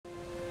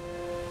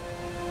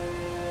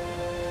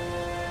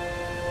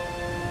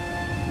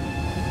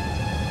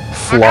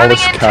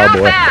flawless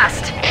cowboy.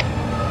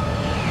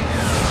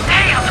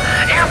 Damn!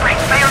 Air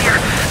brake failure!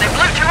 They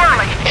blew too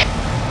early!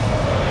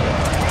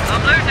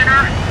 I'm losing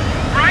her!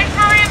 Brace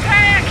for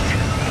impact!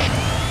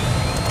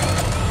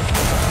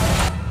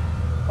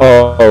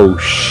 Oh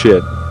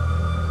shit.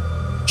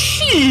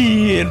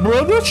 Shit,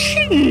 brother,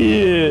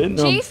 shit!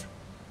 Chief?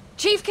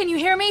 Chief, can you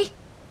hear me?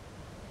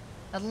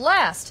 At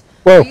last.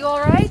 Whoa. Are you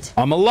alright?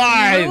 I'm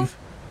alive!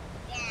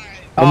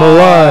 I'm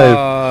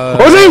alive.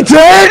 Was he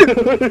dead?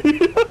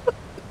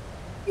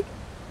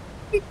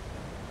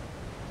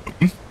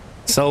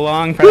 So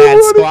long for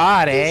that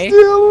squad, eh?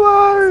 Still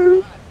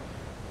alive.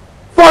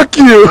 Fuck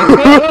you.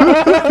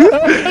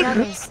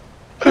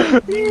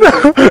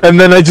 No. And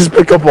then I just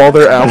pick up all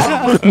their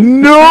ammo.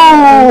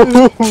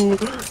 No.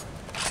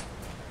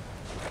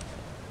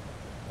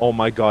 Oh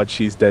my god,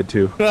 she's dead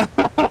too. Yeah.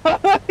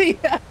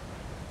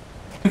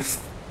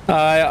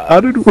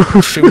 How did we...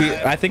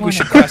 I think we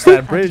should cross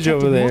that bridge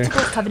over there.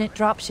 Multiple Covenant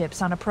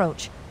dropships on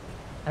approach.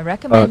 I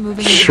recommend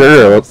moving into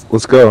sure,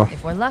 let's go.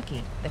 If we're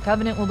lucky, the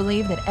Covenant will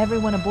believe that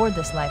everyone aboard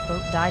this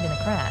lifeboat died in a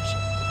crash.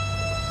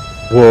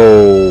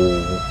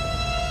 Whoa.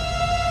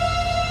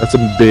 That's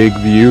a big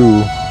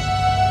view.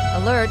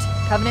 Alert!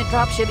 Covenant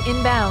dropship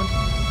inbound.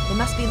 They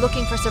must be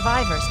looking for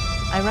survivors.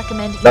 I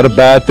recommend... Is that a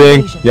bad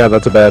thing? Yeah,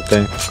 that's a bad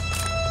thing.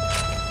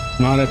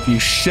 Not if you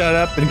shut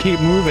up and keep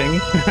moving.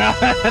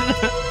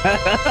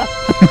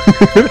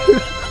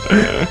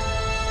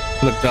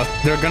 Look,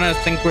 they're gonna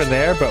think we're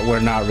there, but we're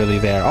not really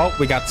there. Oh,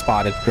 we got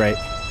spotted. Great.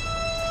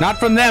 Not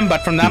from them,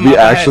 but from them up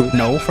ahead.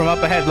 No, from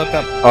up ahead. Look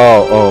up.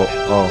 Oh.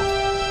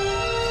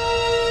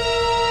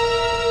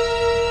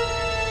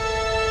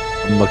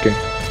 I'm looking.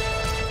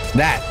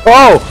 That.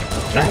 Oh!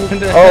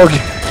 Oh, okay.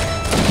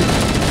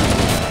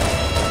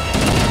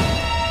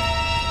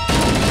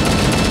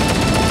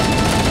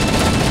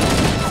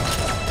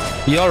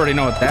 You already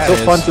know what that is.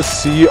 It's so fun to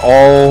see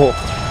all...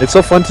 It's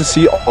so fun to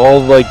see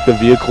all, like, the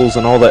vehicles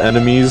and all the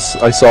enemies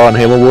I saw in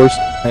Halo Wars.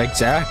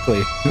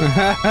 Exactly.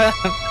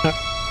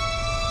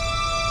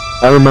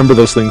 I remember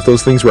those things.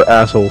 Those things were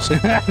assholes.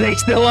 They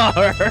still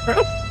are.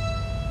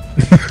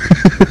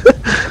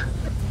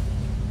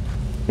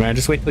 Man,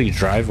 just wait till you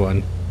drive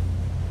one.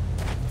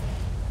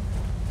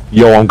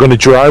 Yo, I'm gonna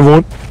drive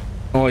one.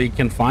 Oh, you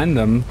can find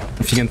them.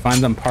 If you can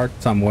find them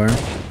parked somewhere.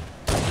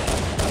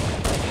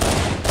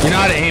 You know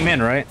how to aim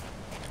in, right?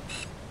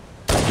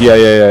 Yeah.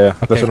 Okay,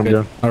 That's what I'm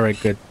doing. Alright,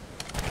 good.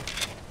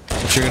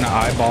 But you're gonna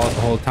eyeball it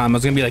the whole time. I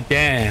was gonna be like,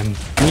 damn,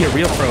 you're a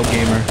real pro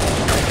gamer.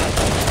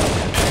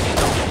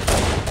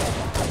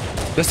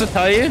 Just to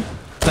tell you,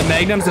 the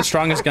Magnum's the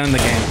strongest gun in the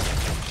game.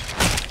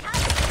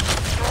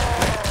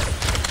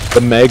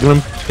 The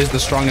Magnum? Is the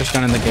strongest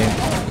gun in the game.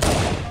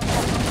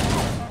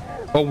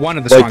 Oh, one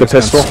of the strongest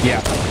guns. Like the pistol?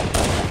 Yeah.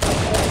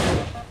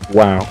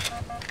 Wow.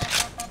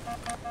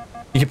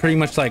 You can pretty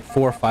much like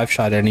 4 or 5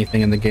 shot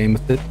anything in the game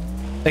with it.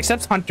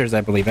 Except hunters,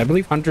 I believe. I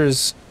believe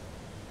hunters...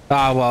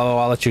 well,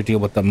 I'll let you deal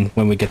with them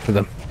when we get to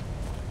them.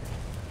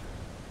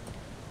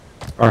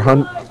 Our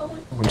hunt...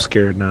 I'm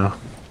scared now.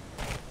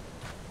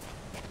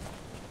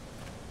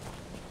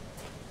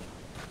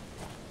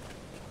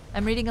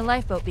 I'm reading a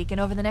lifeboat beacon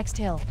over the next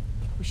hill.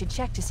 We should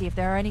check to see if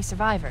there are any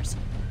survivors.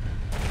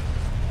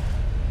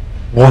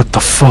 What the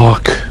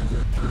fuck?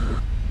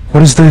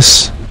 What is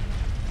this?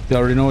 You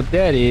already know what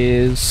that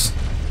is.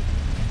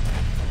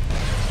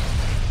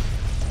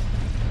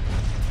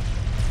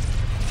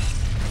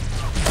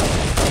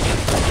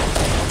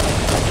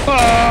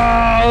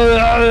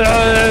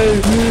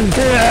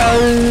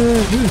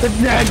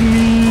 Attack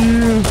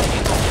me!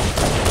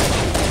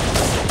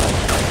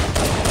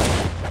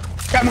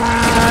 Come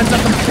on,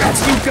 let them catch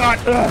you got.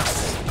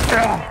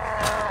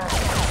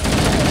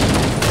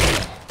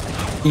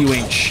 You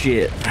ain't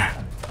shit. Come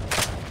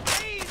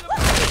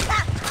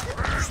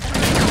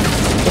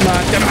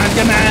on.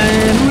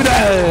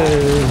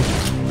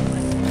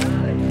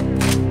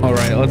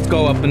 Alright, let's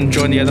go up and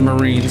join the other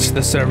Marines,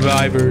 the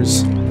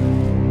survivors.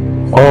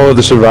 Oh,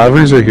 the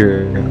survivors are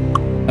here.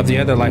 Of the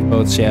other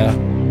lifeboats, yeah.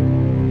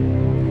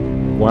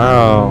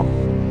 Wow.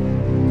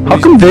 How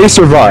come they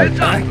survived?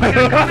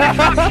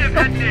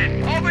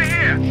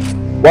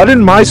 Why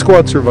didn't my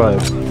squad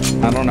survive?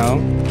 I don't know.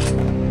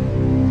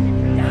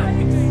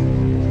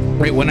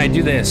 Wait, when I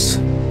do this,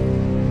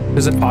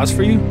 does it pause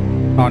for you?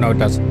 Oh, no, it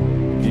doesn't.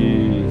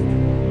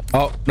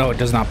 Oh, no, it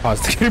does not pause.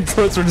 The game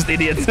pros are just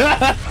idiots.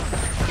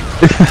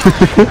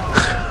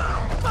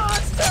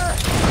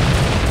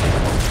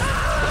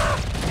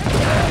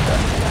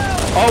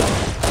 Oh,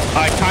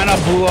 I kind of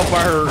blew up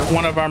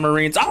one of our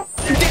Marines. Oh.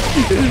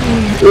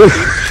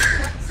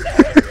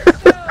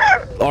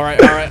 All right.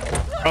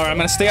 I'm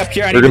gonna stay up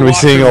here. We're gonna be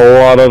seeing a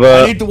lot of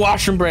that. I need the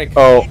washroom break.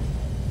 Oh.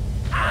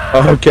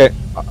 Okay.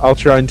 I'll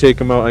try and take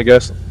him out, I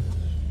guess.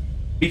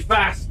 Be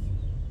fast.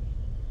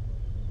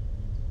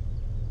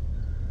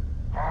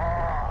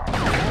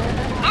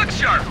 Look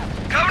sharp.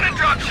 Covenant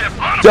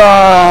dropship on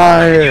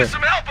Die! Get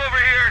some help over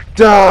here.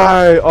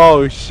 Die!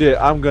 Oh shit!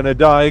 I'm gonna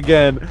die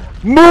again.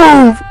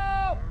 Move!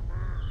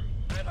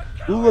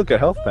 Ooh, look, a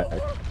health pack.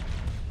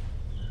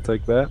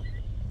 Take that.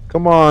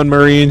 Come on,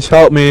 Marines,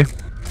 help me.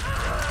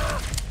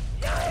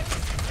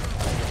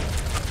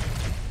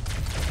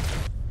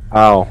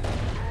 Ow.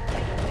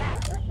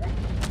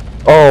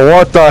 Oh,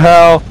 what the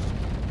hell?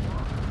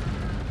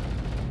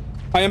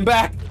 I am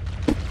back.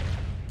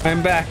 I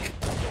am back.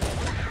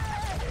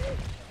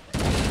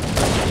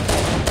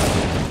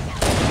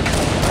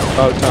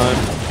 About time.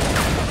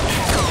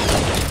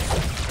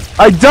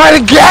 I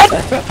died again!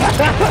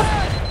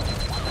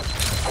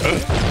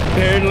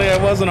 Apparently I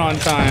wasn't on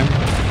time.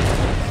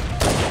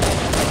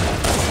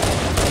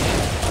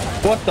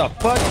 What the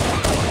fuck?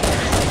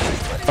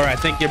 Alright,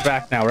 I think you're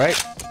back now,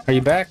 right? Are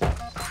you back?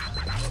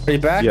 Are you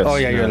back? Yes, oh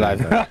yeah, you're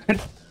alive.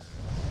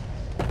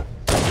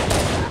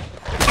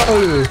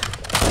 Oh.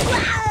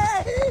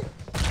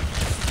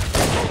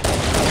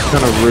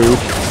 Kind of rude.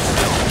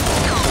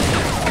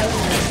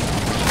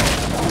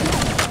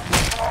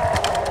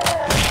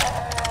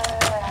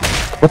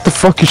 What the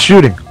fuck is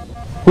shooting?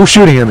 Who's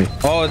shooting at me?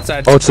 Oh, it's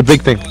that. Oh, it's the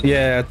big thing.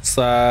 Yeah, it's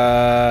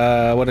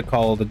what it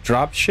called? The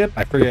drop ship?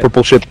 I The forget.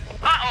 purple ship.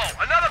 Uh-oh,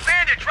 another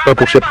bandit Purple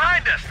dropping in ship.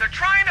 behind us. They're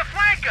trying to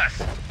flank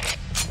us.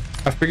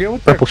 I forget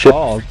what they're Purple ship.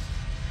 called.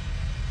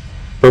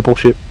 Purple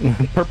ship.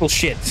 Purple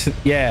shit.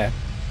 Yeah.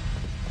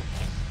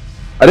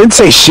 I didn't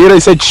say shit, I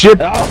said ship.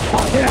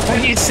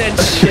 Oh, you said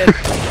shit.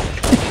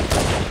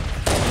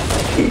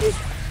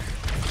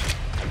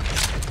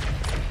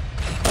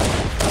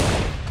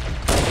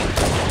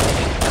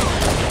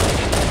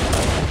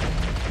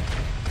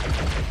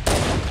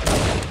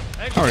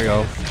 There we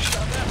go.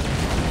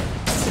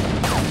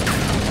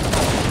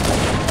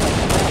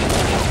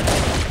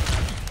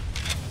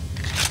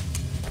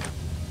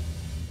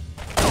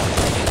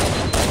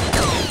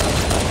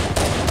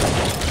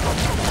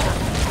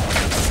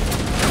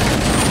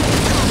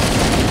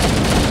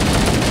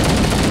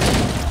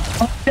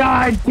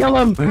 God, kill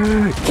him! Kill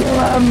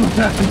him!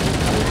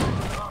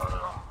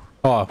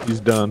 Oh, He's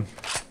done.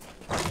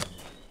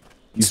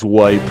 He's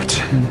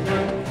wiped.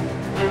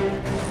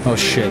 oh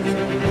shit.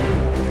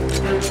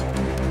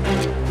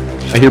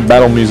 I hear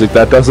battle music,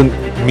 that doesn't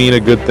mean a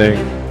good thing.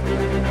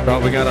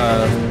 Well, we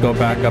gotta go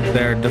back up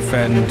there,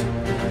 defend.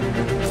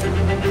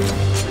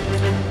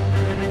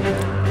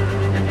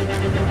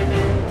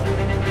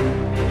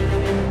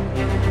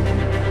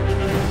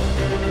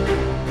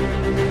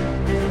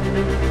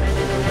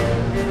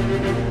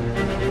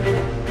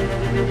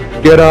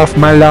 Get off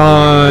my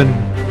lawn!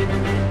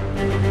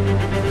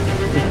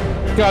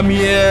 Come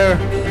here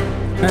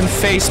and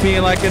face me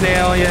like an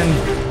alien.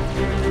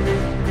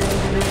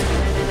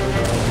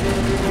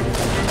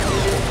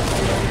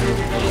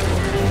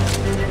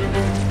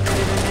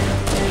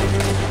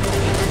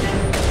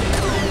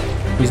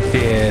 He's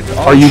dead.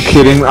 Oh, Are you shit.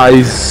 kidding?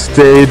 I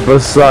stayed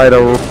beside a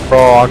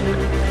rock.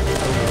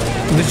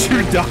 Did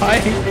you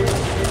die?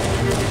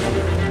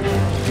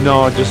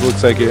 No, it just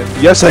looks like it.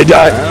 Yes, I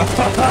died!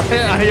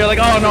 You're like,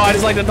 oh no, I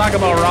just like to talk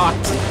about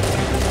rocks.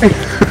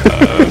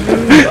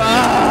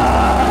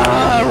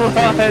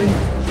 Run!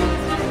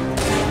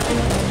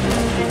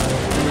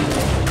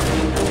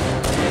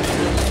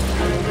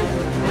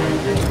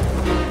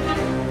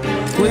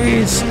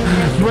 Please,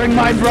 bring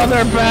my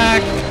brother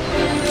back!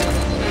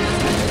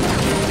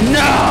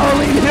 No,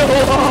 leave me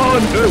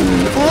alone!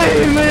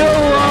 Leave me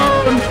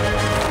alone!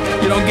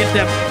 You don't get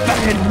that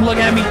fucking look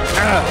at me!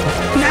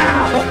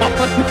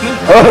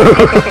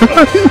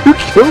 You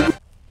killed me.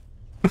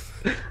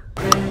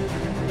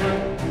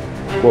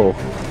 Whoa.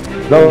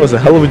 That was a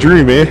hell of a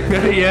dream, eh?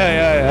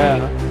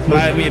 Yeah.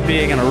 Reminded me of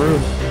being in a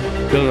room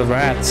filled with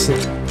rats.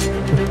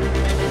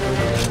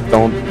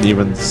 Don't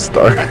even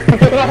start.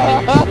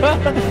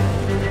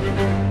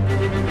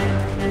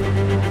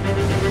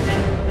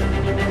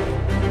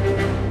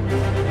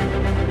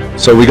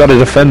 So we gotta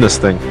defend this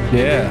thing.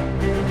 Yeah.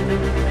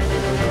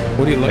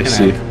 What are you looking I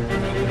see.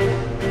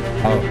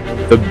 at?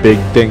 Oh, The big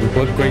thing.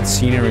 what great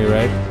scenery,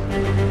 right?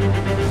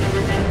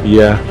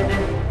 Yeah.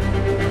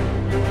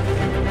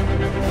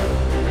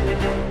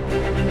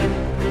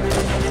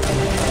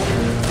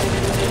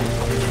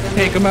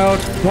 Take them out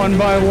one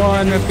by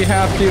one if you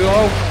have to.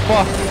 Oh,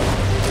 fuck.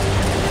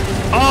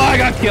 Oh, I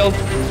got killed.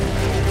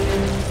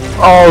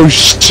 Oh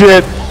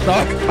shit!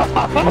 What?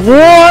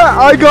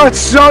 I got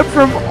shot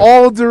from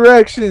all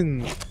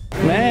directions!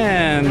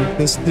 Man,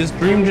 this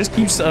dream just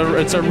keeps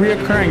it's a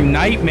reoccurring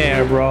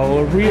nightmare, bro.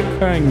 A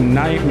reoccurring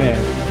nightmare.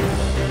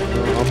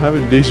 I'm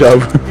having deja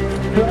vu.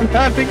 I'm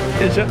having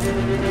vision.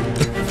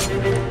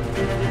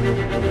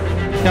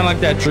 Kind of like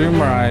that dream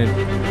where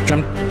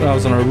I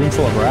was in a room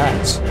full of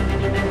rats.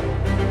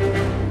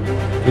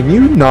 Can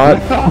you not?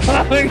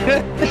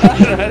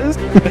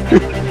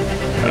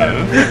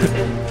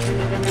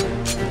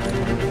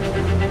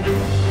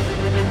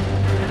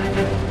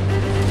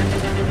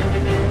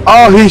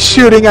 Oh, he's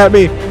shooting at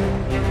me!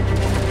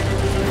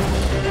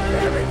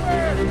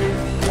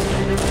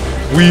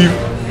 Weave.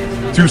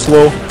 Too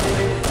slow.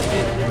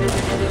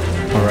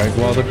 Alright,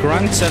 well, the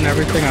grunts and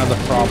everything are the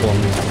problem.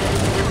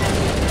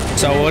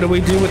 So what do we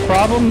do with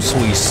problems?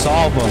 We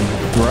solve them,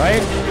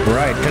 right?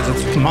 Right, because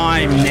it's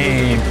my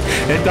name.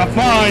 It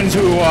defines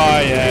who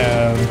I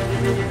am.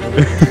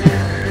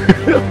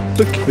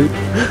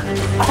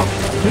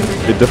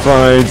 It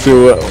defines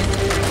to.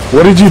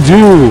 What did you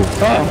do?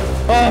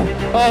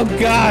 Oh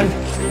God!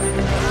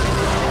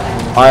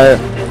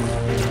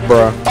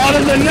 Bruh.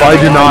 Oh, there's If I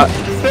do not,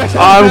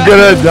 I'm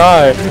gonna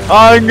die.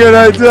 I'm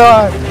gonna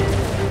die.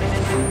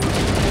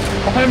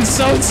 I'm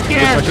so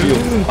scared.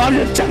 I'm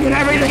just chucking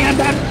everything at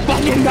that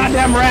fucking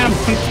goddamn ramp.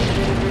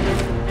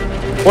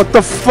 What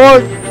the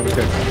fuck?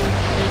 Okay.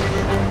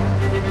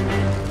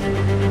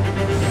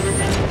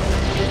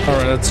 All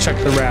right, let's check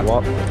the ramp.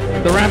 What?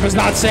 The ramp is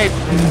not safe.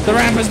 The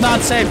ramp is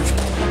not safe.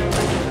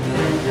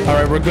 All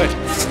right, we're good.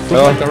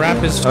 Oh, The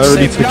ramp is I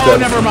already safe. took No, that.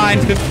 never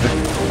mind.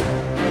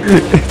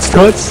 It's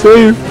not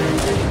safe.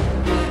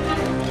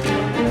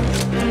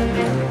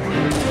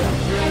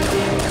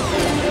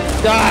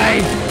 Die,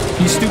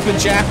 you stupid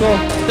jackal.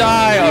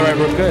 Die. All right,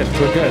 we're good.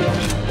 We're good. This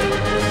is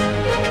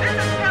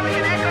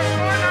Pelican Echo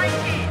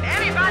 419.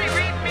 Anybody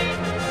read me?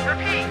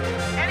 Repeat.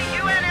 Any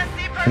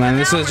UNSC personnel? Man,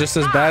 this is just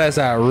as bad as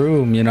that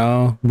room, you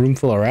know? Room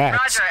full of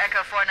rats. Roger,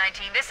 Echo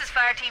 419. This is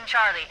Fire Team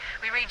Charlie.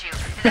 We read you.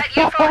 Is that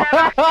you,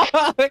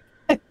 Forehammer?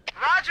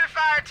 Roger,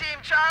 Fire Team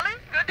Charlie.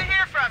 Good to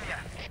hear from you.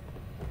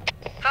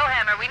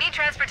 Foehammer, we need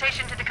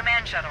transportation to the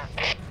command shuttle.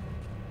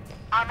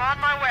 I'm on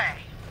my way.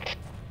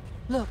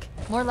 Look,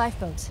 more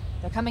lifeboats.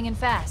 They're coming in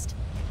fast.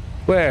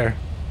 Where?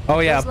 Oh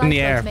yeah, Those up in the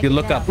lifeboats air. If make you it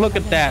look down. up, look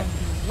at that.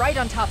 Right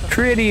on top of it.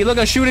 Pretty, look,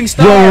 a shooting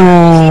star.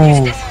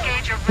 Whoa!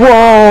 Disengage your Whoa!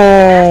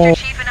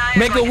 Master Chief and I are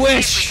Make a going to see if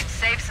wish. we can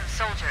save some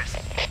soldiers.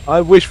 I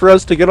wish for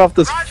us to get off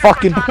this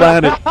fucking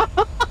planet.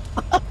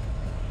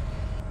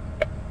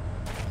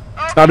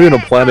 It's not even a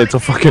planet, it's a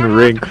fucking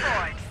ring.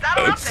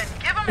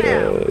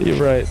 You're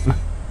right.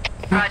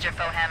 Roger,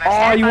 Foehammer.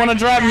 Oh, you want to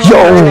drive? Yo!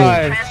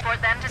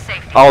 Transport them to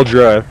safety. I'll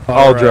drive. I'll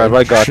All right, drive.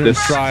 I got should this.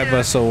 Drive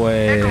us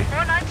away. Echo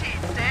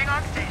 419, staying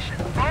on station.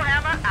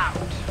 Foehammer out.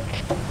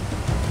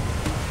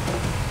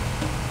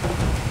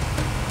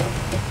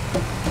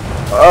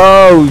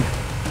 Oh!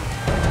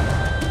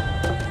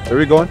 Where are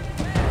we going?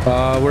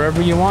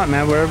 Wherever you want,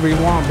 man. Wherever you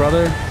want,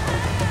 brother.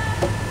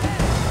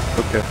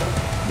 Okay.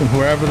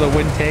 Wherever the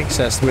wind takes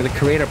us, where the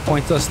creator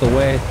points us the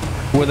way,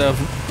 with a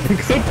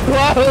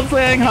cloud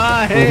flying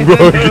high.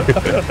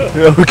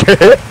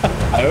 Okay.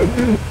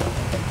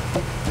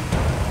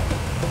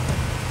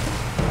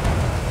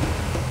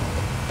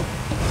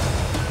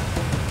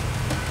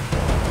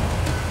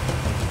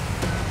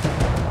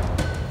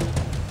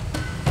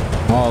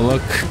 Oh,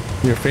 look.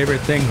 Your favorite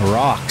thing,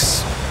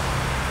 rocks.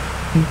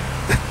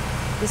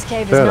 This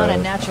cave is not a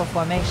natural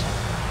formation.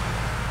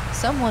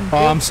 Someone Oh,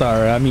 I'm built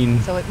sorry. I mean,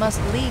 it, so it must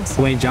lead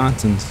somewhere. Dwayne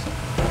Johnson's.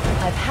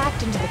 I've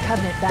hacked into the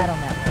Covenant battle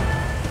network.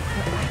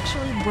 They're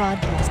actually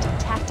broadcasting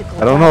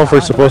tactical. I don't know if we're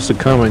data on supposed to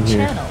come in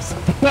here. channels.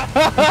 We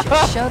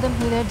should show them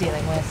who they're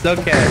dealing with. It's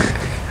okay.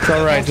 It's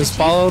alright. Master Just Chief,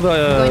 follow I'm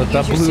going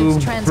the to use your blue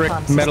suit's brick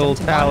transcom metal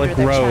system to monitor metallic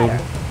their road.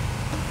 chatter.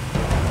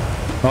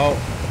 Oh.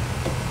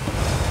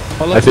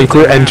 Oh, look, I think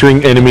there's a we're ramp.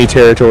 entering enemy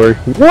territory.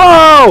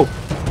 Whoa!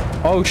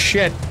 Oh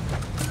shit.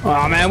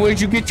 Oh man,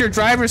 where'd you get your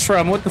drivers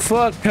from? What the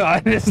fuck?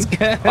 I'm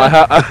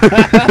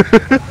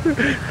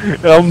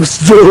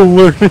still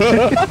learning.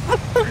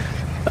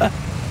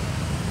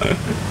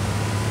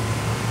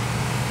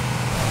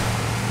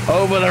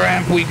 Over the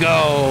ramp we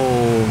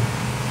go.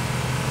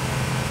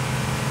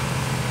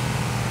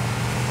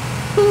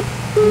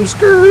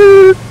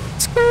 Skirt!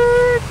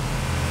 Skirt.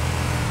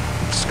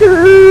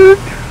 Skirt!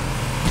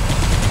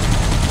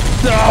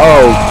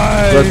 Oh,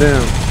 Die.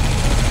 goddamn.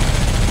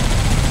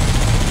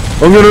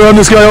 I'm gonna run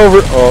this guy over.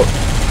 Oh.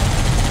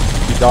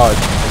 He dodged.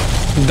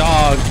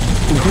 Dog.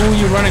 Who are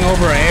you running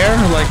over? Air?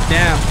 Like,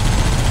 damn.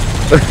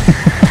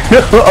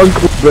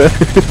 Uncle Ben.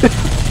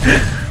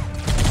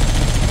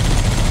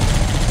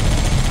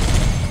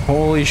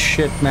 Holy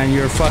shit, man.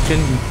 You're fucking...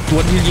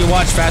 What did you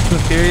watch? Fast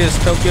and Furious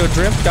Tokyo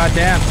Drift?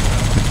 Goddamn.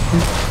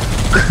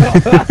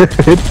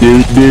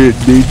 dude.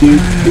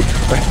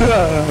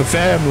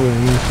 Family.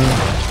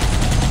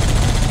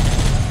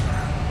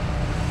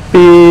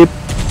 Beep,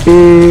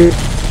 beep,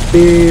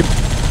 beep.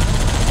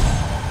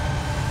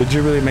 Did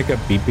you really make a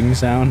beeping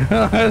sound?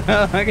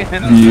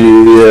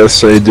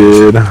 Yes, I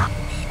did.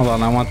 Hold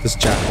on, I want this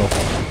jackal.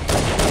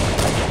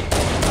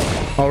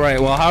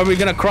 Alright, well, how are we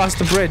gonna cross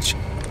the bridge?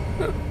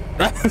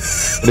 What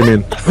do you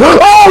mean?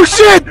 Oh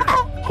shit!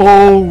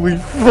 Holy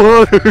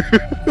fuck!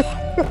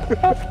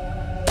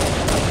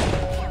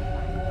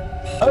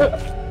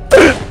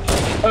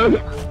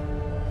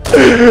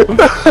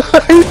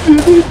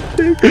 I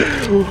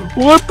didn't.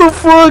 What the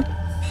fuck?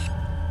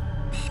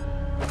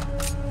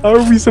 How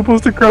are we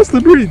supposed to cross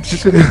the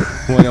bridge?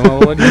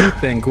 What do you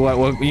think?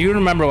 What you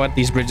remember what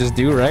these bridges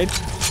do, right?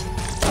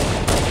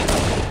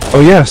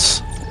 Oh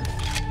yes.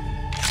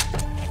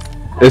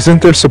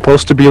 Isn't there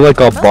supposed to be like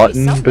a There must be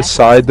button some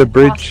beside the mechanism to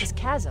cross bridge? this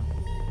chasm.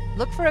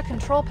 Look for a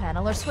control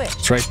panel or switch.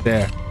 It's right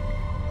there.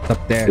 It's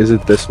up there. Is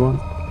it this one?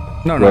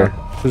 No, Where? no.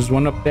 There's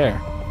one up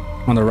there.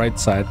 On the right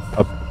side.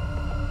 Up.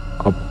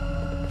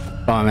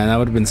 Oh man, that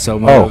would have been so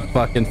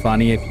fucking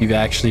funny if you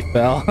actually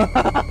fell. No.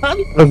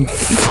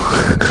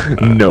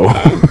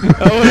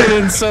 That would have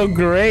been so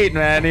great,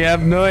 man. You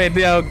have no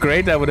idea how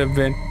great that would have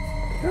been.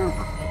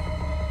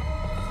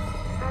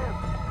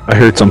 I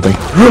heard something.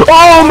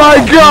 Oh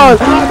my god!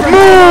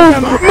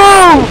 Move!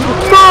 Move!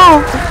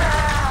 Move!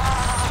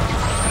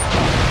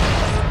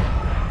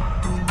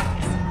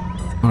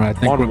 Alright, I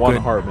think we're One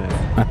good. heart, man.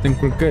 I think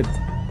we're good.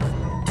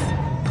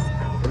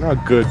 We're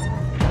not good.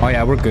 Oh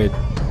yeah, we're good.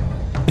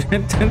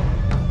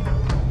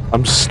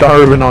 I'm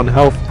starving on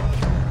health.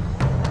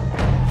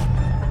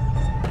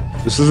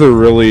 This is a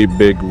really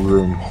big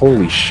room.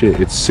 Holy shit,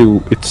 it's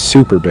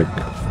super big.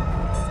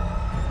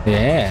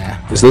 Yeah.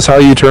 Is this how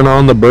you turn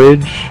on the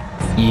bridge?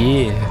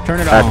 Yeah. Turn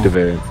it on.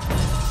 Activate.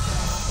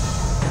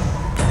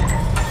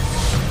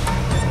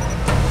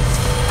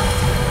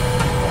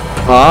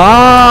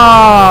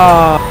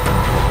 Ah!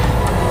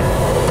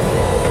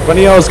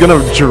 Funny, I was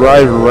gonna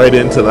drive right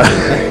into that.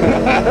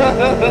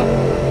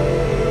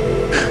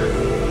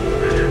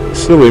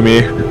 Silly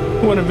me.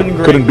 Would have been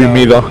great. Couldn't be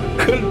me though.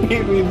 Couldn't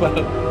be me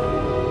though.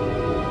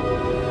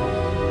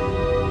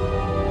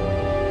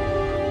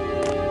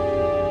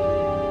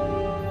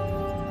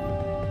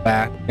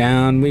 Back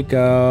down we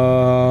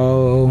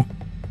go.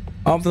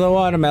 Off the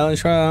watermelon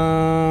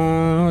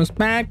shrubs.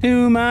 Back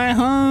to my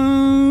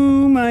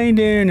home. I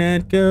dare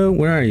not go.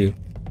 Where are you?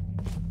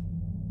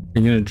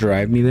 Are you gonna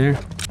drive me there?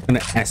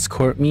 Gonna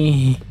escort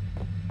me?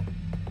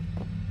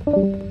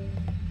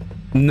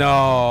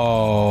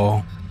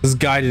 No. This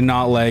guy did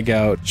not leg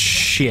out.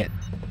 Shit.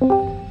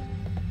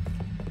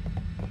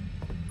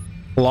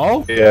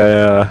 Hello?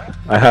 Yeah,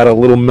 I had a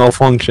little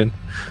malfunction.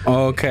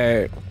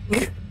 Okay.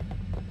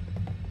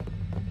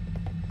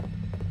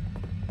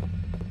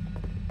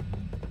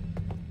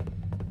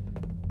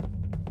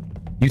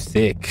 You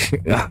thick.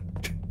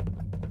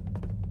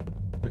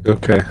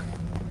 Okay.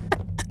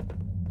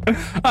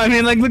 I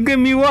mean, like, look at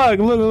me walk.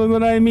 Look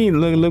what I mean.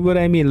 Look what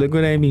I mean. Look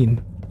what I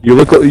mean. You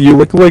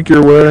look like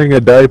you're wearing a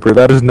diaper.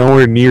 That is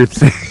nowhere near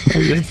thick.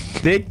 It's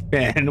thick,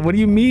 man. What do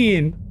you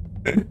mean?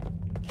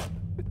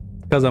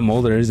 Because I'm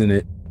older, isn't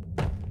it?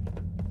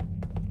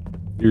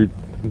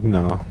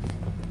 No.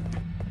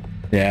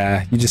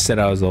 Yeah, you just said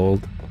I was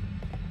old.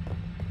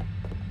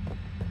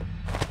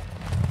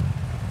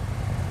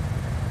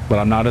 But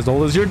I'm not as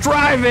old as you're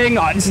driving.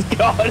 Oh, just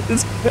God.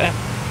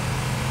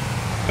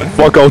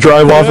 Fuck, I'll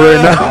drive off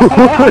right now.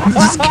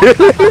 Just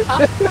kidding.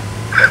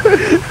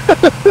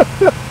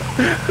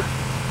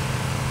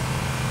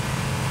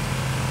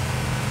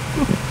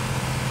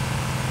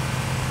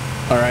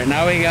 Alright,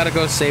 now we gotta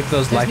go save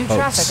those There's new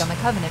lifeboats. traffic on the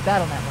Covenant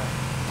battle network.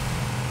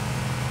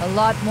 A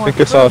lot more I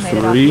think I saw crew made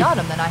it off 3. the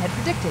Autumn than I had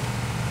predicted.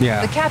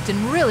 Yeah. The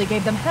captain really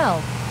gave them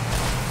hell.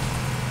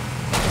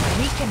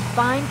 We can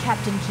find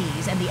Captain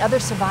Keyes and the other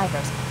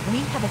survivors. We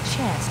have a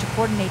chance to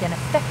coordinate an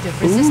effective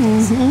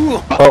resistance.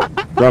 Oh,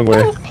 wrong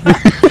way.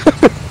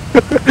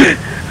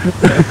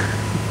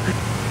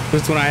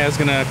 That's when I was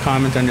gonna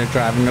comment on your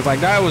driving. I was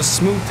like, that was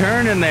smooth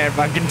turning there.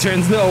 Fucking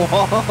turns the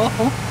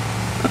wall.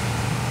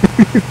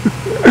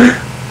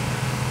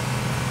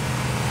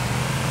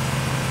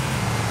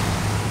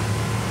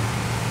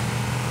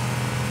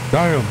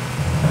 Damn.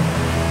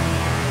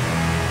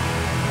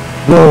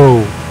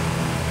 Whoa.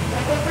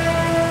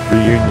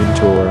 Reunion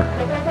tour.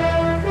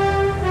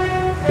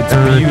 It's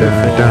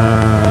beautiful.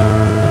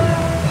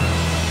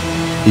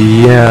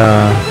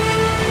 Yeah.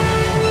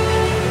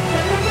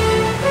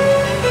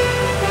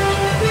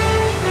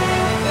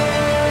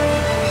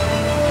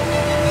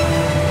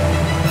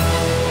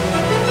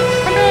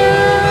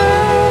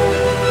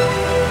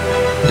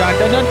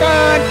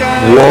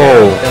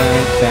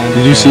 Whoa.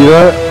 Did you see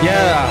that?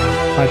 Yeah.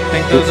 I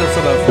think those are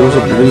for the There was a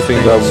blue Forerunner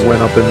thing things. that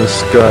went up in the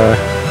sky.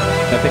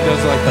 I think those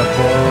are like the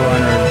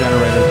Forerunner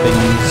generator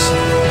things.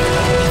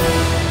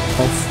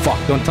 Oh fuck,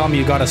 don't tell me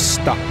you got us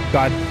stuck.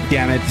 God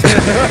damn it.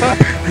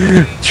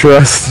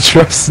 Trust.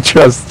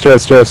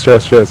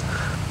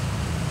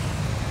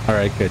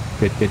 Alright, good.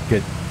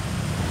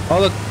 Oh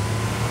look.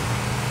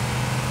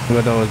 Look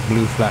at those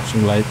blue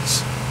flashing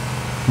lights.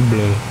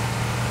 Blue.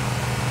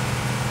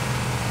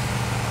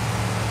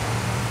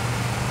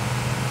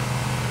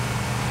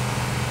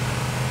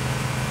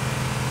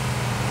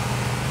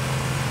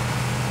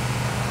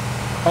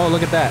 Oh,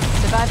 look at that.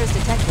 Survivors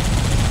detected.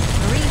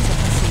 Marines are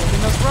concealed in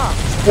those rocks.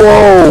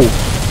 Whoa!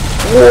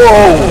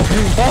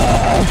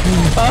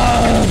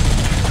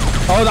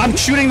 Oh, I'm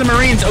shooting the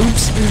Marines.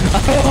 Oops.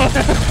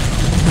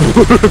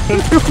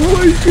 Why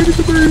are you shooting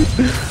the bird?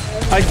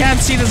 I can't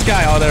see this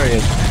guy. Oh, there he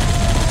is.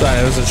 Sorry,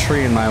 there was a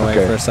tree in my way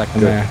Okay, for a second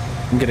good. there.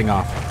 I'm getting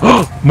off.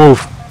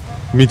 Move.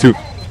 Me too.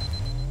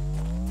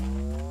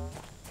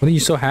 What are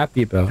you so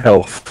happy about?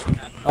 Health.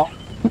 Oh.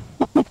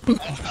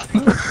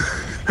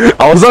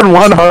 I was on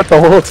one heart the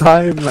whole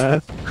time,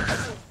 man.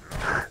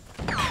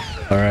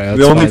 Alright,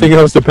 The only thing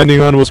I was depending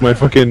on was my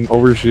fucking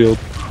overshield.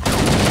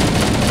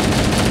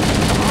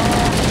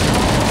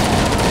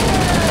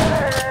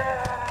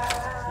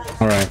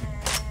 Alright.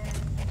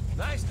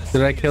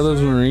 Did I kill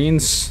those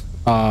Marines?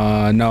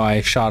 No, I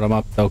shot them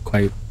up though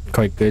quite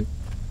good.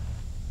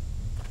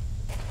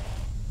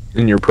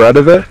 And you're proud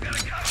of it?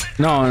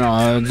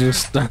 No,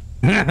 just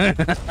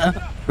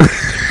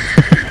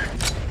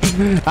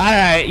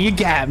Alright, you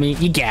got me.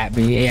 You got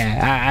me.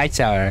 Yeah, I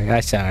saw her. I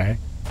saw her.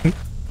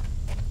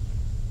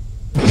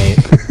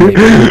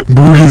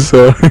 Booty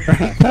saw.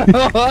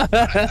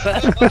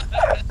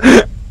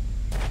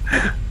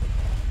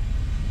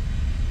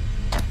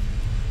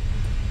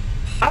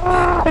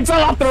 I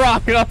fell off the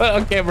rock.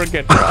 Okay, we're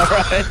good.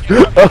 Alright.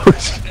 Oh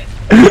shit.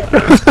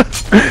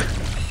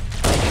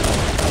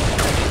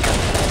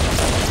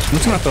 I'm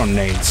just gonna throw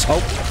nades.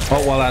 Oh,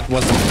 well, that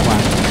wasn't the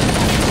plan.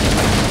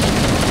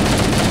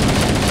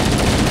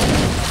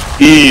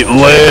 Eat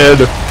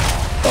lead.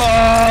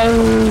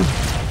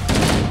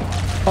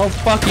 Oh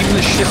fuck, even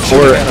the ship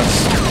should at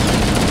us.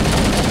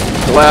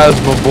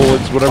 Plasma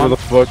bullets, whatever the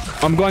fuck.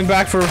 I'm going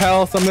back for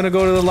health. I'm gonna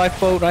go to the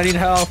lifeboat. I need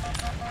health.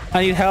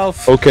 I need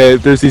health. Okay,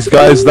 there's these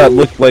guys that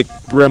look like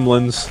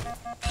gremlins.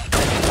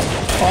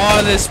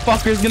 Oh, this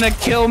fucker's gonna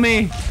kill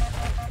me.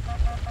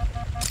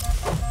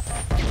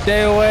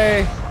 Stay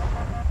away.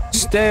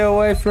 Stay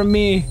away from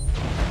me.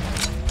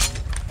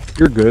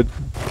 You're good.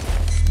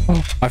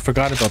 Oh, I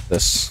forgot about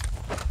this.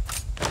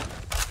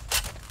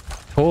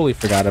 Totally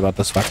forgot about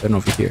this weapon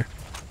over here.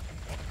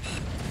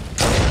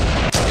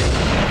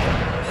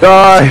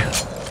 Die!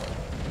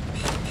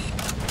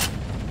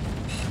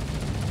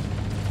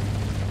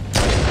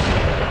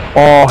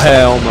 Oh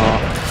hell no!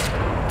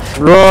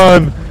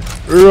 Run!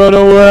 Run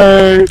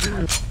away!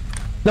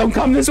 Don't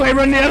come this way,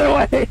 run the other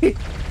way!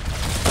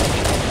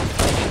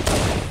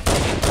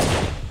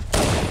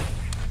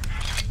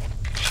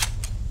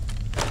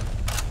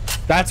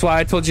 That's why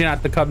I told you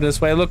not to come this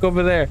way. Look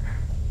over there.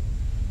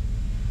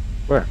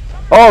 Where?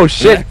 Oh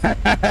shit!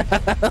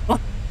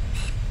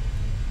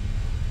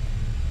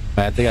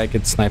 I think I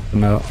could snipe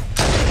them out.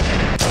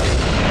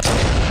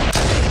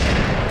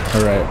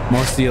 Alright,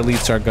 most of the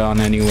elites are gone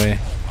anyway.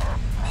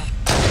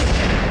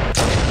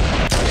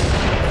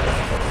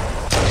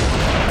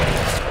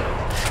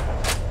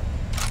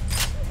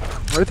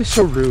 Why are they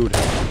so rude?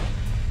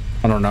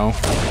 I don't know.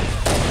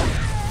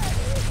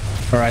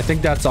 Alright, I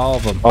think that's all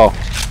of them. Oh.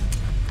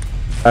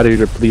 Battery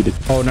depleted.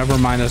 Oh, never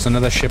mind. There's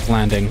another ship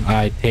landing.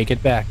 I take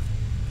it back.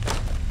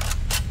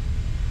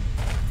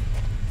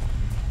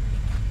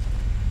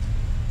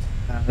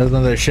 There's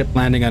another ship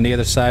landing on the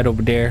other side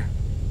over there.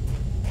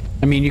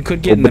 I mean, you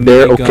could get in the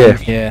minigun. Okay.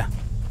 Yeah.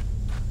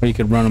 Or you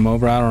could run them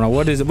over. I don't know.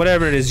 What is it?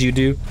 Whatever it is you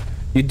do.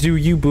 You do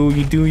you, boo.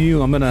 You do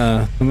you. I'm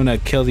gonna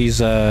kill these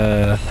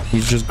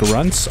just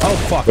grunts. Oh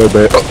fuck.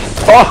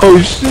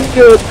 Oh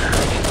shit.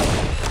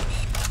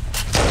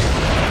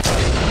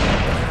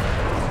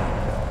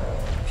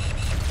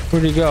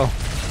 Where'd he go?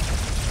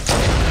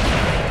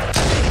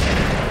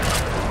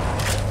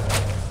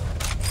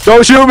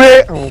 Don't shoot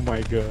me! Oh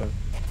my god.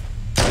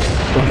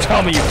 Don't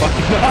tell me you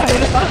fucking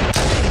died.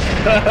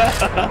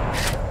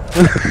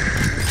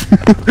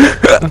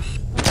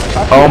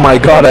 Oh my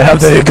god, I have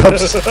the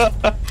hiccups.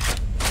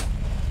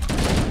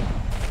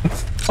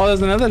 Oh,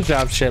 there's another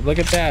job ship. Look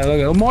at that.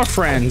 Look at more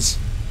friends.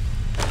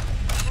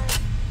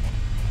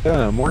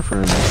 Yeah, more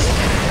friends.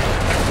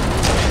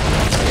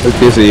 Look,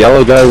 there's a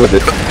yellow guy with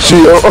it.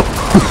 Shield.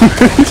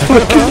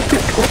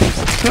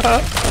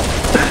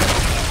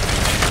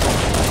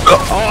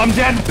 Oh, I'm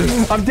dead.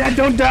 I'm dead.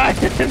 Don't die.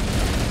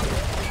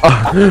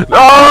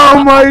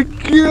 Oh my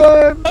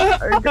god!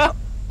 I got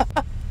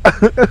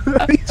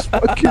these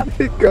fucking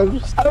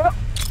hiccups.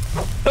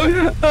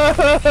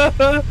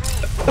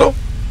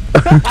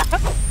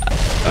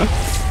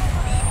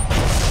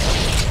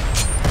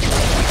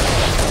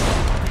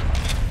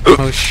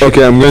 Oh shit.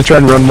 Okay, I'm gonna try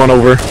and run one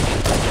over.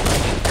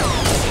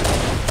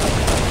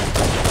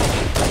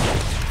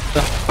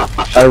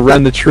 I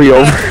ran the tree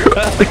over.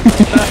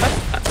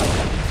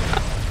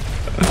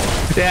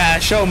 Yeah,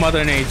 show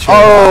Mother Nature.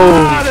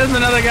 Oh! Ah, there's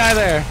another guy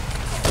there.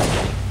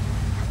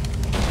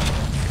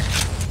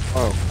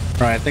 Oh.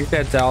 Alright, I think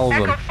that's all of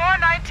them. Echo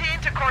 419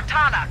 to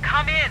Cortana,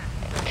 come in.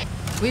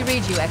 We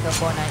read you, Echo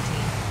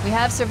 419. We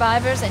have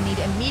survivors and need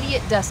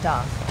immediate dust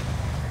off.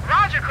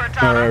 Roger,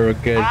 Cortana. Alright, we're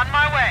good. On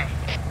my way.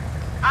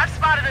 I've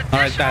spotted additional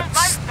Alright,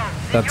 lifeboats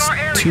in your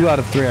area. that's 2 out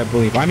of 3, I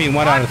believe. I mean,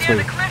 1 out of 3.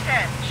 Near the cliff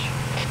edge,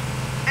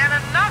 and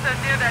another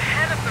near the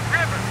head of the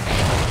river.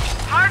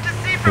 Hard to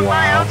see from my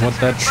Wow, altitude, what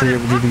that tree but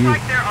it ever do to looks you?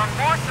 like there are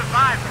more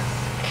survivors.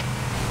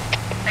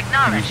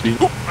 Acknowledged.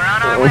 We're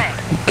on our way.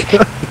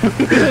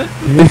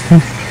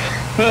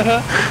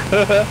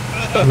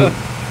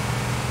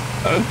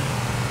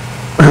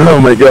 Oh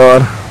my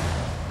god.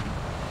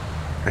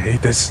 I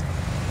hate this.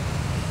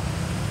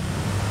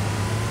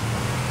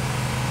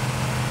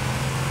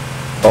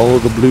 Follow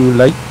the blue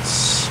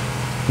lights.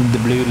 The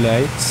blue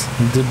lights.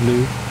 The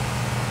blue.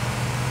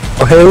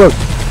 Oh hey, look.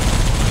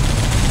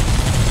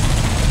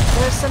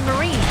 There's some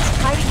Marines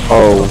hiding in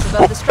Oh, vehicles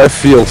above the I structure.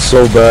 feel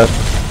so bad.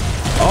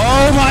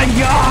 Oh my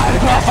god!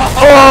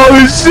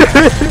 Oh shit!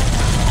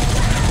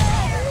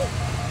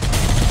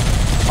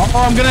 Oh,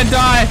 I'm gonna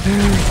die!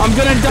 I'm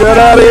gonna die! Get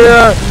out of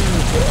here!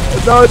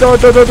 No, no,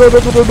 no, no, no, no,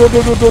 no, no, no,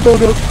 no, no, no,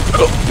 no.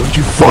 Don't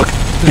you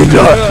fucking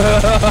die!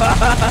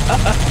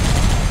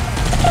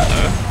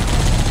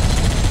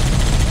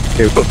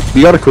 Okay,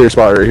 we got a clear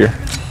spot right here.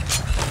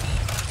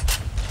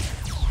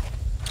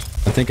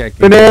 I I think I can.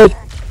 Grenade!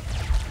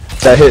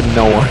 That hit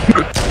no one.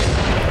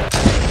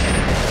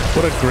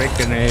 What a great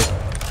grenade.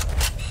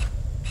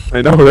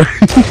 I know, right?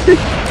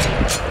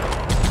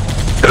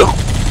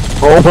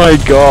 Oh my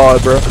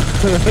god, bro.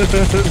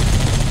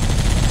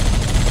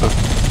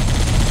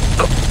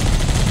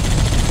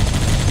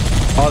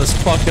 Oh, this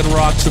fucking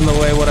rock's in the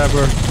way,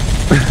 whatever.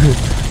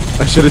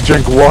 I should have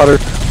drank water.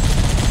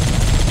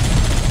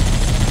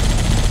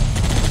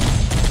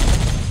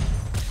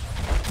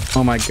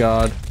 Oh my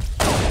god.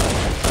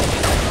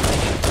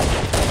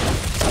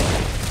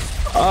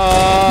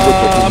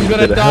 I'm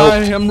gonna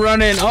die. I'm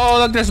running. Oh,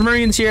 look, there's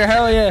Marines here.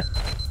 Hell yeah.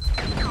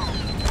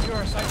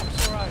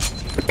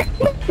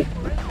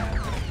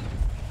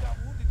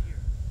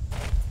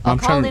 I'll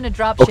call in a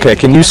drop Okay,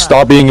 can you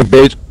stop being a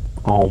bitch?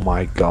 Oh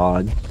my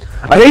god.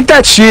 I hate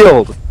that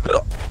shield!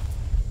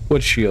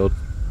 What shield?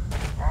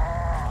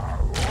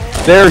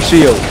 Their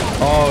shield.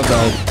 Oh,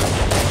 god.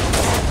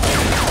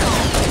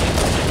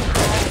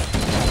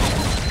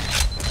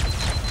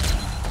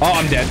 Oh,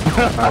 I'm dead.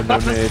 I have no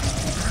nades.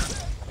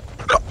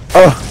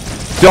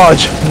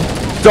 Dodge!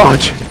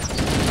 Dodge!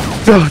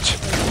 Dodge!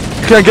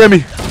 You can't get me!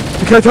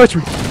 You can't touch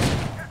me!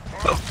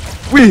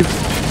 Weave!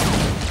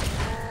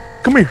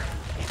 Come here!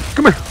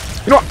 Come here!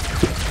 You know what?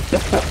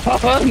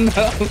 Oh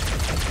no!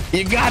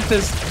 You got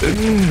this!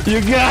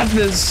 You got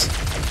this!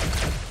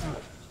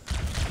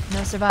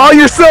 No survivors. Oh,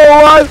 you're still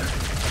alive!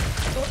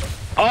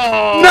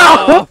 Oh!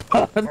 No!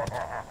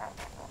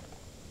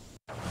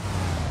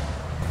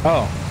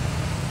 Oh.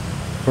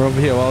 We're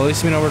over here. Well, at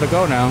least we know where to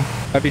go now.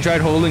 Have you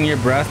tried holding your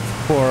breath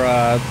for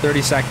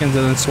 30 seconds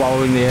and then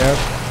swallowing the air?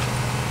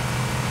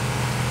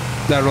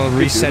 That'll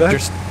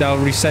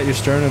reset your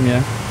sternum,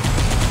 yeah.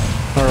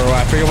 Or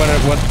I forget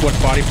what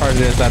body part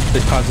it is that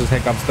causes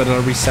hiccups, but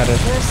it'll reset it.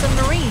 There are some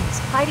Marines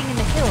hiding in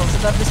the hills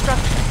above the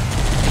structure.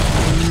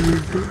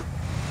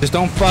 Just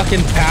don't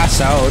fucking pass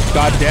out,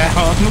 goddamn.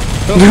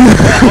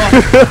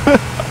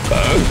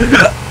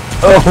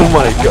 Oh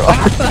my god.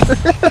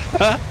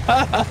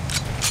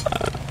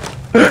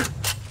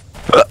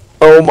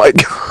 Oh my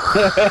god.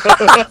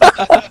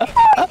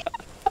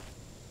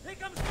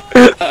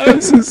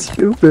 This is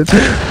stupid.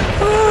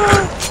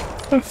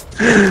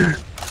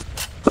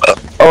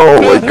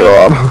 Oh my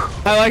god.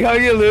 I like how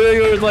you literally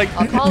were like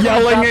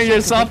yelling at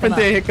yourself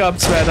into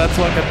hiccups, man. That's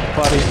fucking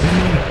funny.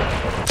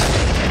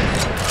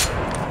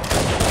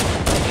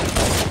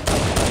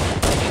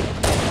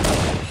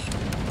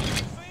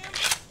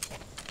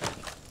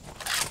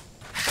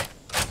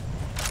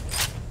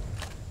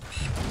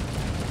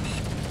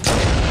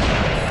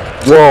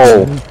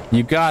 Whoa.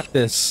 You got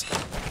this.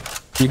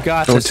 You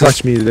got Don't this. Don't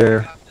touch me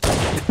there.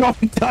 Don't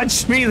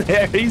touch me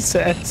there, he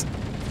says.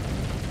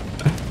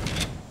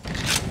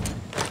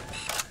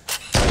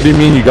 What do you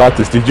mean you got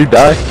this? Did you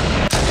die?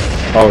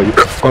 Oh,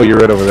 you're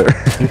right over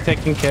there. I'm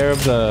taking care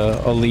of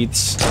the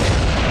elites.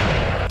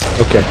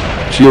 Okay.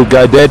 Shield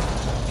guy dead.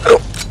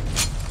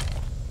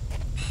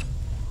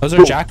 Those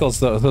are jackals,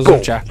 though. Those are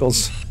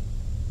jackals.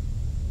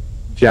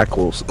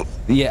 Jackals.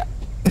 Yeah.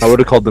 I would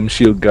have called them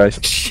shield guys.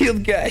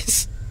 Shield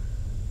guys.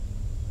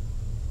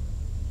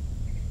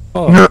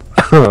 Oh.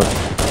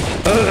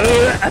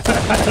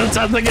 That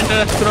sounds like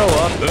a throw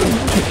up.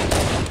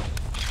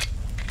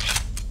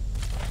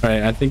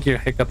 Alright, I think your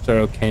hiccups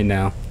are okay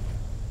now.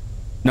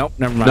 Nope,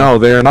 never mind. No,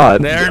 they're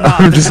not. They're not.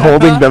 I'm just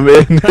holding them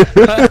in.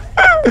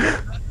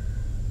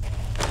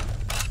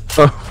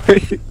 Oh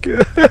my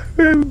god.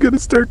 I'm gonna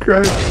start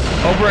crying.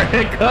 Over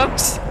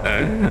hiccups?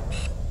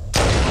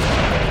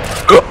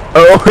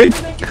 Oh wait.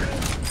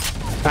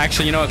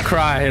 Actually, you know what?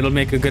 Cry. It'll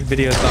make a good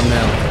video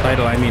thumbnail.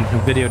 Title, I mean,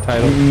 video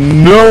title.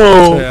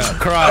 No! Yeah,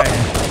 cry.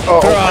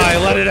 Oh Cry,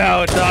 let it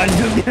out.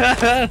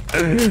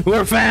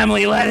 We're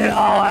family, let it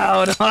all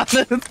out.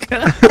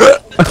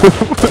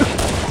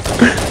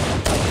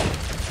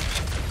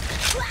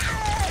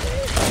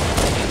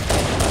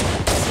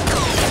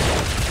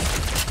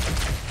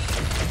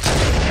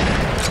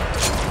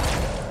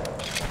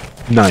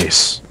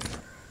 Nice.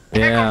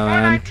 Yeah,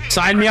 man.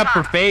 Sign me up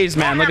for phase,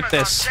 man. Look at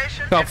this.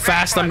 Look how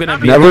fast I'm gonna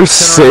be. Never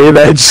say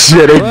that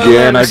shit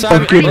again. I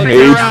fucking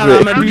hate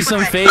I'm gonna do it.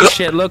 some phase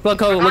shit. Look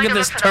at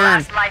this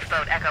turn.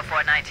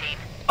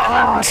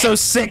 Oh, so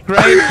sick,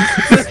 right?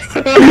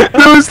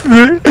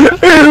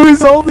 It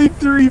was only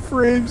 3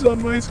 frames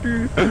on my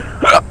screen.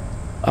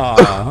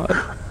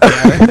 Aw.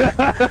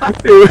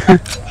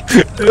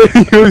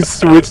 It was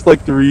switched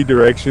like 3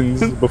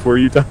 directions before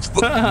you touched the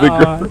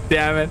ground.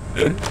 Damn it.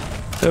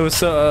 It was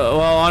so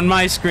well on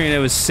my screen. It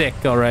was sick.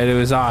 All right, it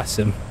was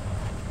awesome.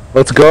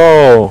 Let's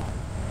go.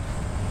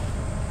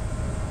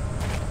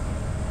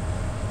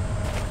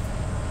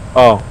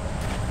 Oh.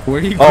 Where are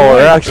you going? Oh,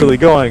 we're actually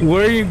going.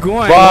 Where are you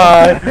going?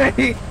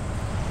 Bye.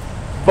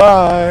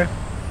 Bye.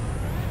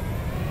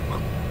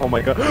 Oh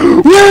my god.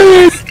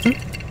 Wait!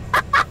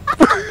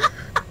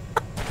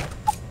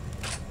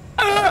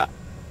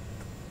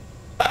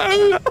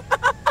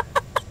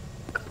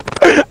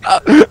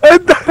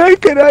 And I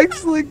can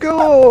actually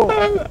go.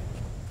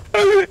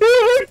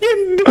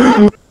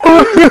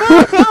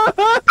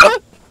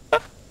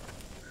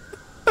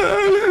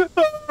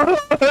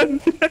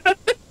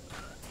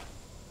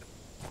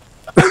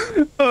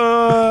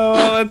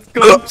 Oh, let's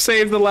go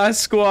save the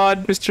last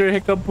squad, Mr.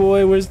 Hiccup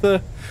boy.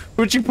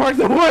 Where'd you park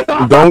the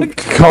Warthog? Don't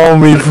call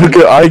me.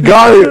 I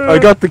got it. I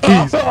got the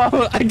keys.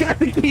 Oh, I got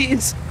the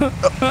keys.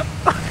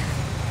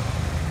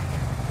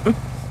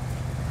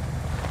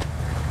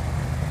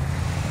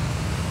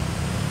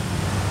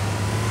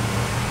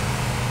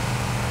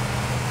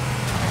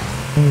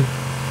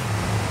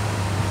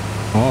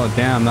 Oh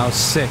damn, that was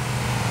sick.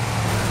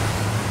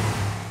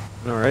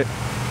 All right.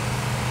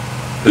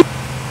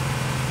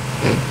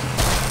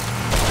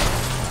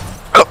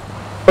 Oh,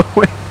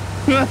 wait.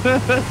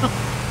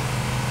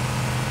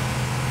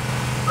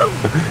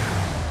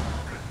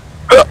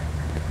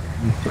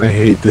 I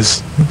hate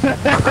this.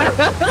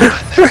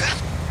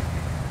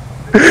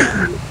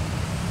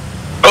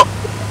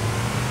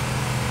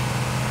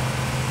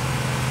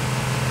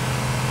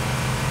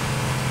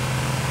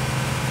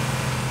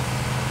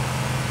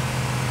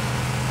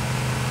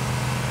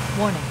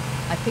 Warning.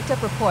 I picked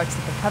up reports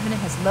that the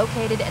Covenant has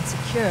located and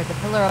secured the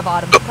Pillar of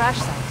Autumn's crash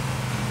site.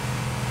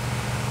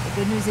 The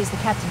good news is the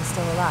captain is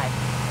still alive.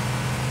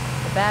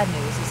 The bad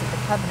news is that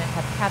the Covenant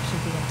have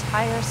captured the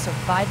entire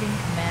surviving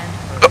command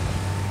crew.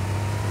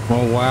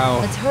 Oh wow.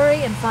 Let's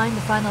hurry and find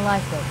the final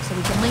lifeboat so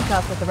we can link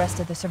up with the rest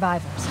of the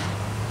survivors.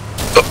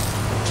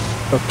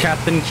 So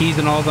Captain Keys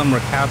and all of them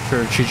were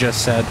captured, she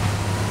just said.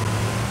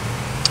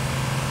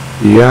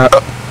 Yeah.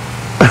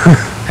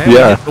 Hey,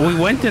 yeah. we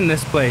went in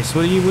this place.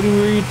 Where were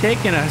you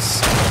taking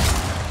us?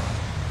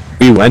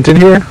 We went in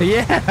here?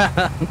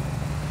 Yeah.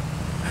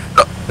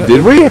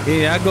 Did we?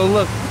 Yeah, go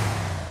look.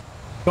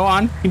 Go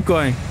on, keep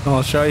going.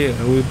 I'll show you.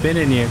 We've been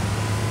in here.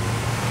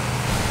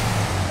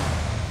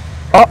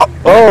 Oh!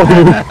 Oh!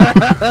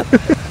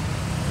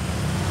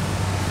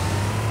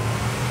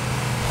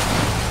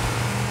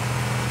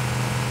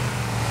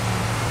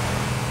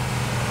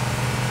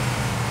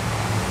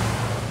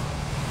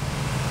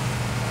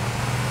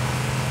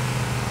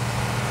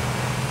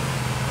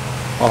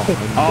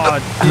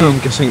 I'm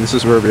guessing this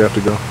is where we have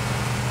to go.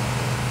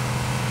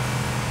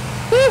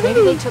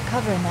 Maybe they took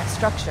cover in that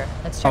structure.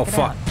 Let's check it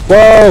out.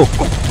 Whoa!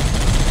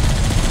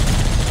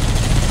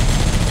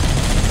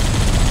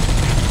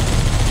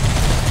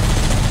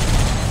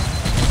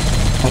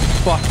 Oh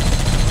fuck.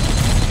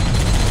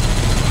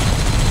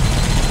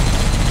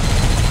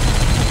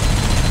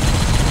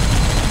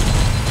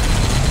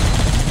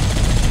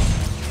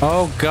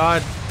 Oh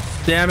god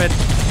damn it.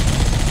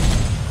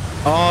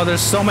 Oh,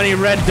 there's so many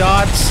red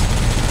dots.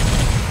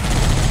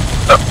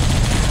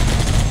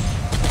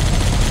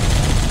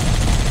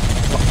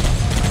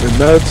 And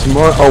that's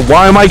more. Oh,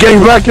 why am I getting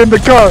back in the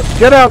car?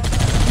 Get out!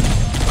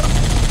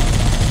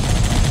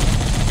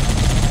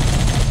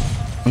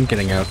 I'm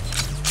getting out.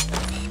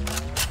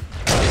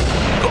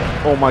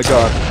 Oh my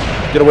god.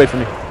 Get away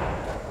from me.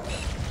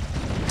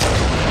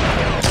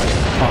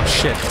 Oh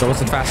shit, that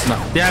wasn't fast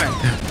enough. Damn it.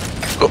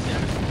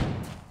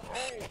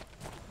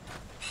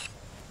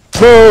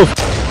 Move!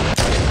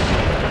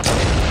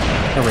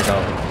 There we go.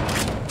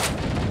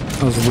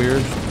 That was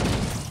weird.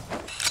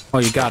 Oh,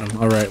 you got him.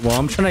 Alright, well,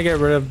 I'm trying to get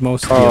rid of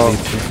most of the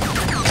elites here.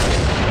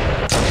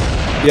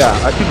 Yeah,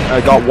 I think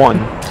I got one.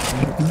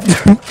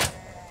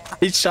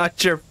 I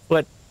shot your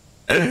foot.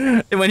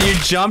 When you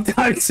jumped,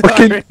 I'm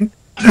sorry.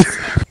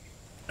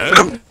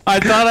 I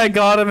thought I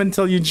got him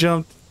until you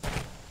jumped.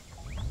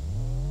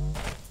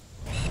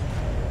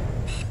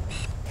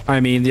 I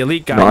mean, the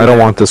elite guy. No, I don't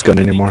want this gun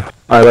anymore.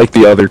 I like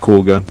the other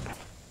cool gun.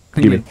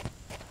 Give me.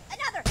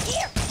 Another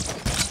here.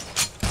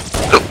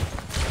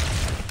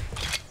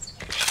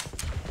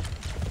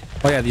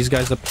 Oh yeah, these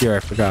guys up here, I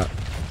forgot.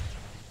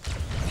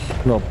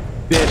 Little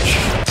bitch.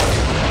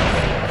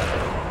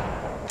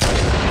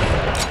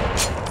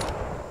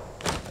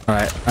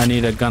 Alright, I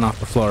need a gun off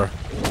the floor.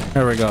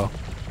 There we go.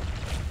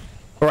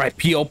 Alright,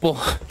 Pupil.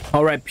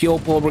 Alright,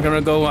 Pupil, we're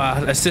gonna go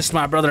assist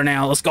my brother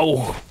now. Let's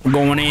go. We're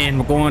going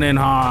in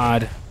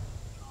hard.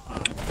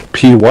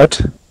 P what?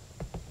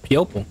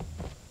 Pupil.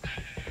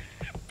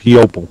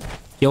 Pupil.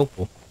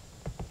 Pupil.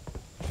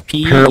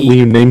 P. Apparently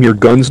you name your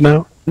guns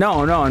now?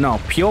 No.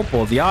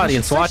 Pupil, the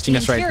audience watching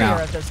us right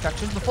now. Of those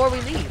structures before we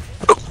leave.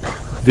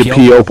 The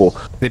Pupil.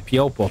 The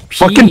Pupil.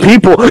 Fucking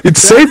people!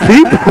 It's say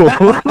people!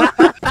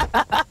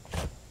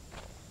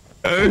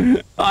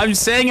 I'm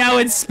saying how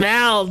it's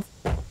spelled.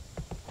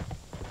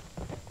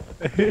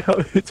 I hate how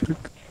it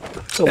took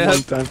a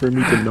long time for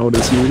me to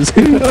notice you were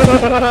saying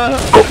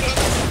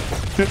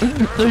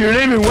So you're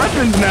naming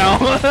weapons now.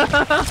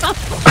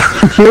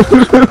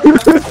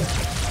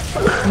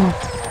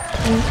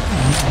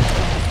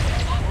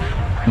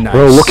 Nice.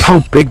 Bro, look how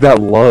big that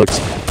looks.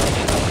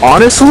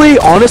 Honestly,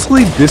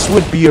 this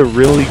would be a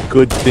really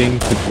good thing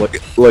to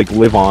like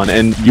live on.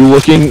 And you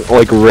looking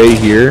like right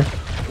here.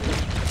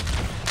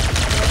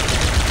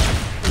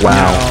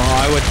 Wow. No,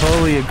 I would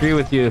totally agree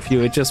with you if you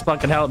would just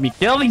fucking help me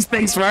kill these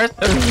things first.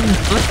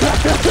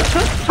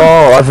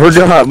 Oh, I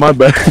forgot. My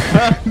bad.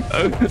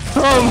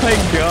 Oh my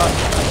god.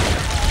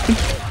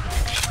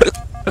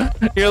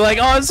 You're like,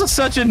 oh, this is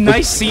such a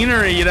nice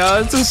scenery, you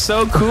know? This is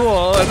so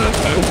cool. And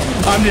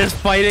I'm just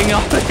fighting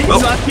all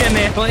these fucking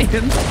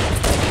aliens.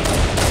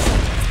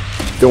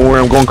 Don't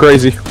worry, I'm going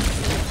crazy.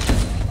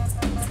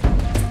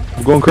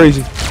 I'm going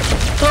crazy.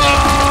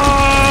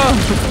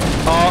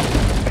 Oh.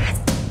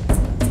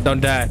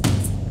 Don't die.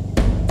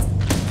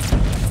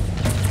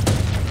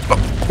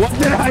 What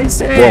did I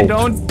say? Whoa.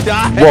 Don't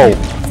die. Whoa.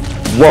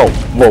 Whoa.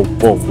 Whoa.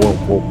 Whoa. Whoa.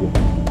 Whoa. Whoa.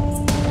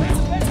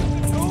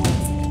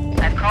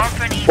 I've called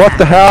for an evac. What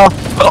the hell?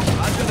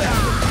 Roger that.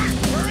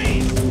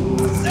 Marines,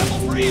 assemble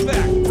for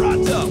evac.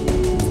 Front up.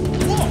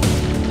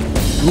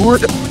 Who are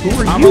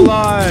I'm you?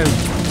 alive.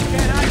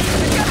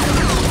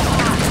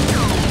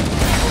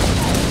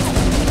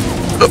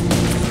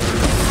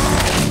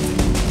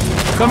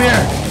 Come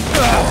here.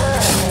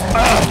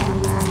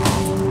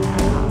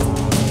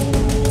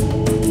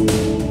 We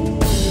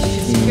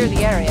should secure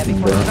the area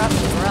before the drops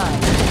arrive.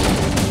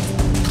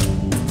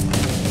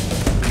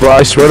 Bro,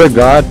 I swear to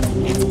God,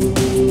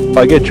 if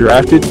I get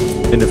drafted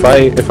and if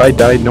I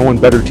die, no one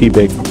better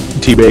teabag me.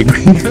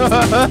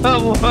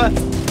 What?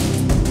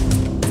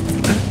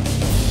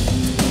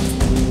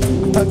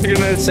 I was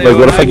gonna say, Like, when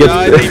what if I get-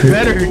 die, they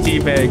better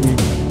teabag me.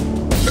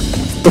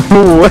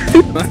 What?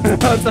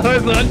 I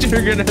thought you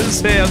were gonna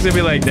say, I was gonna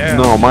be like, damn.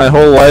 No, my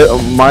whole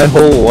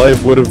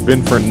life would have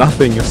been for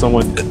nothing if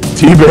someone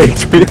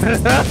teabagged me.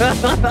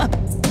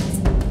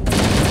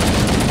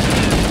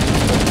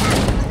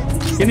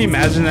 Can you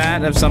imagine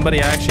that if somebody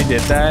actually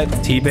did that?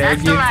 Teabag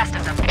That's the you? last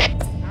of them.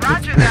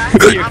 Roger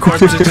that. Your I'm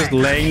corpse on is my just way.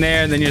 laying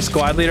there, and then your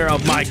squad leader. Oh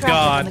my Traffic on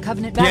God! the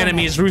Covenant The battle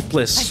enemy net. is I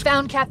ruthless.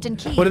 found Captain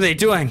Keyes. What are they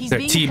doing? He's They're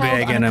being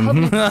held teabagging on a him.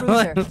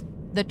 Covenant cruiser,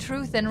 the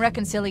Truth and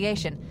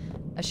Reconciliation,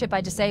 a ship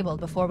I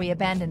disabled before we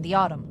abandoned the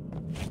Autumn.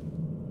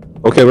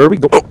 Okay, where are we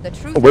going? The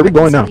Truth Where are we and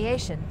going now?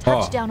 Reconciliation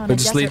touched down on a it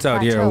just desert leads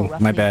out here. plateau Oh,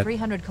 roughly my bad.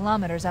 300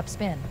 kilometers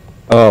upspin.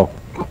 Oh,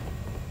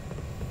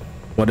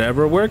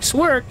 Whatever works,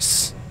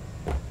 works.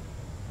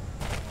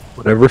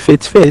 whatever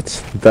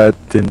fits. That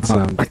didn't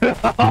sound okay.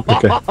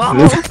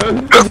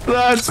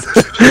 That's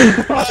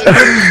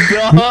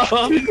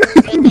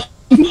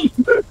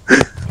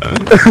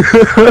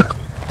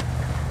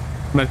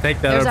I'm gonna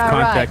take that There's out of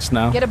our context ride.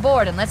 now. Get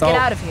aboard and let's get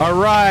out of here. All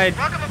right.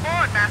 Welcome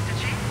aboard, Master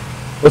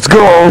Chief. Let's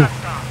go.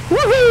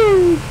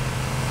 Woohoo!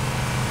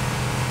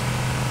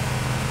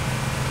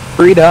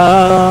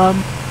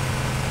 Freedom.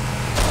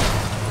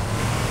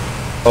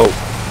 Oh.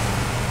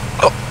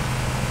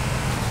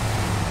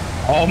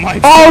 Oh my.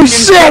 Oh fucking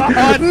shit!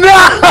 God. No!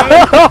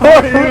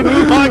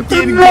 Fucking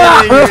kidding me.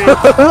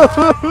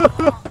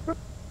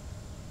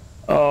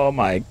 Oh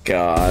my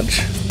God. We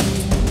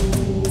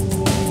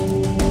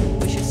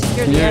should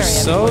secure the You're area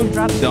so before the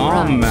drops dumb,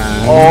 arrive.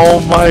 man. Oh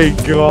my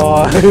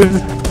God!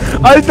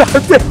 I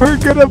thought they were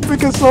gonna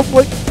pick us up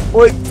like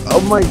oh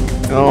my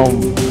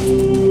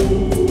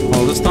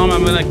Well, this time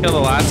I'm gonna kill the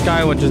last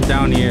guy, which is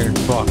down here.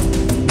 Fuck.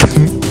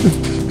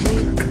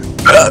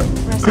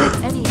 Press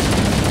any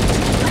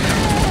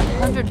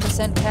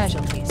 100%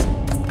 casualties.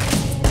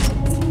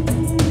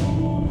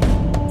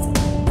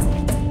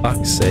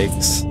 Fuck's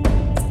sakes.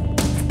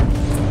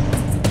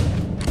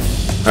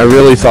 I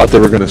really thought they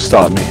were gonna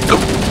stop me.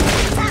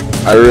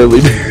 I really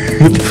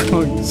did.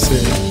 Fuck's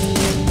sake.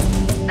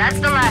 That's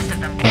the last of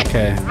them.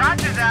 Okay.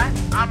 Roger that.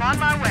 I'm on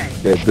my way.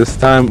 Okay, this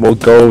time we'll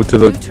go to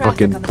the New traffic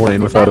fucking on the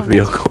plane Covenant without a battle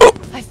net. vehicle.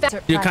 I found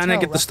You kinda plateau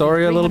get the roughly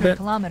story a little 300 bit?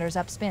 kilometers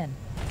upspin.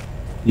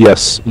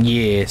 Yes.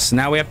 Yes.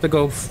 Now we have to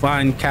go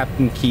find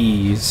Captain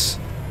Keyes.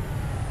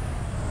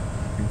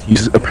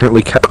 He's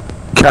apparently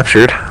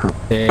captured.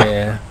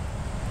 Yeah.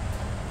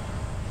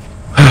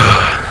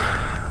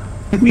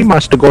 We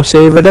must go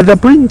save the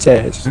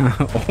princess.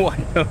 What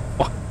the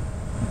fuck?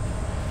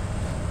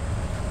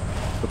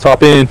 Let's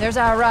hop in. There's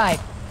our ride.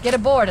 Get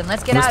aboard and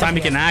let's get This out time of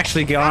we here. can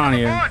actually get on Welcome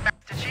here. aboard,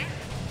 Master Chief.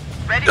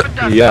 Ready for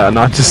dust. Yeah,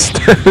 not just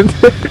stand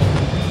there.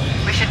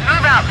 We should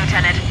move out,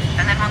 Lieutenant,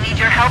 and then we'll need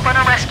your help on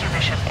a rescue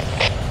mission.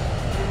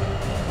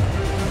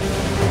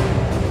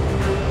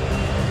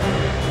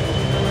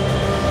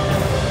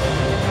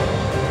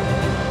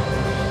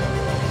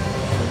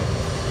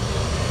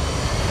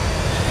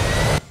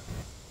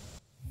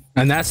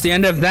 And that's the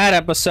end of that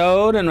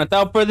episode. And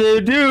without further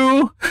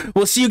ado,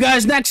 we'll see you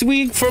guys next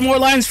week for more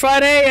Lines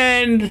Friday.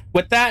 And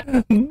with that,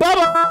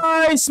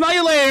 bye-bye. Smell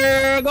you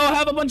later. Go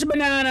have a bunch of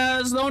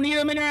bananas. Don't eat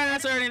them in your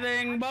ass or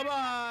anything.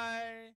 Bye-bye.